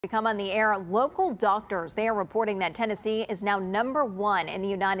We come on the air. Local doctors, they are reporting that Tennessee is now #1 in the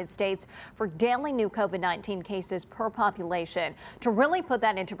United States for daily new COVID-19 cases per population. To really put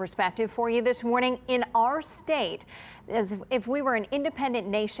that into perspective for you this morning, in our state, as if we were an independent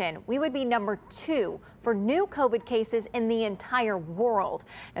nation, we would be #2 for new COVID cases in the entire world.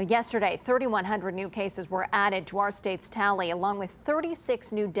 Now, yesterday, 3,100 new cases were added to our state's tally, along with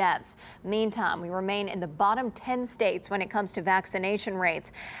 36 new deaths. Meantime, we remain in the bottom 10 states when it comes to vaccination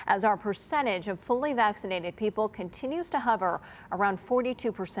rates, as our percentage of fully vaccinated people continues to hover around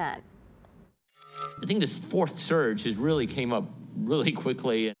 42%. I think this fourth surge has really came up really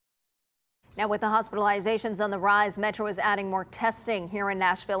quickly. Now, with the hospitalizations on the rise, Metro is adding more testing here in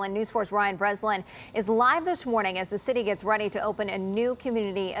Nashville, and News 4's Ryan Breslin is live this morning as the city gets ready to open a new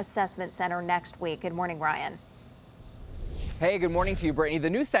community assessment center next week. Good morning, Ryan. Hey, good morning to you, Brittany.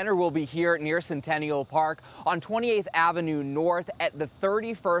 The new center will be here near Centennial Park on 28th Avenue North at the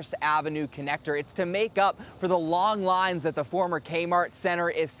 31st Avenue connector. It's to make up for the long lines that the former Kmart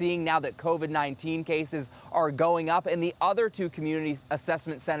Center is seeing now that COVID-19 cases are going up and the other two community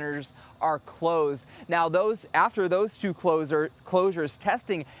assessment centers are closed. Now, after those two closures,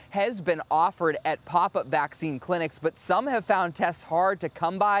 testing has been offered at pop-up vaccine clinics, but some have found tests hard to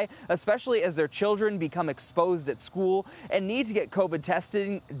come by, especially as their children become exposed at school and need to get COVID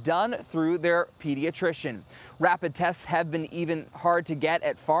testing done through their pediatrician. Rapid tests have been even hard to get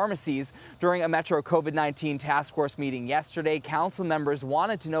at pharmacies. During a Metro COVID-19 task force meeting yesterday, council members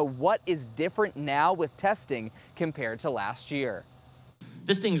wanted to know what is different now with testing compared to last year.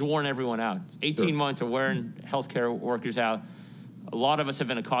 This thing's worn everyone out. 18 months of wearing healthcare workers out. A lot of us have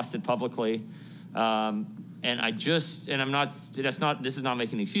been accosted publicly. This is not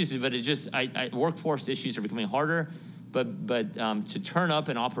making excuses, but it's just, workforce issues are becoming harder. But to turn up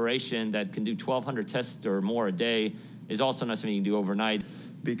an operation that can do 1,200 tests or more a day is also not something you can do overnight.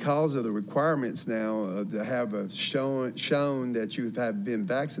 Because of the requirements now to have shown that you have been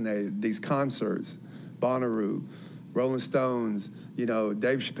vaccinated, these concerts, Bonnaroo, Rolling Stones, Dave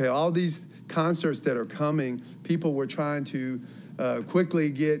Chappelle, all these concerts that are coming, people were trying to quickly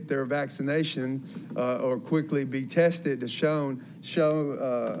get their vaccination or quickly be tested to show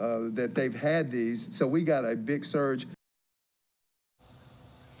that they've had these. So we got a big surge.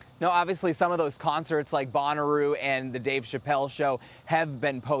 Now, obviously, some of those concerts like Bonnaroo and the Dave Chappelle show have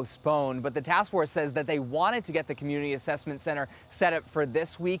been postponed, but the task force says that they wanted to get the community assessment center set up for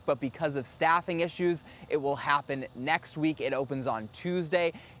this week, but because of staffing issues, it will happen next week. It opens on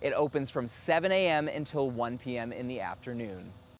Tuesday. It opens from 7 a.m. until 1 p.m. in the afternoon.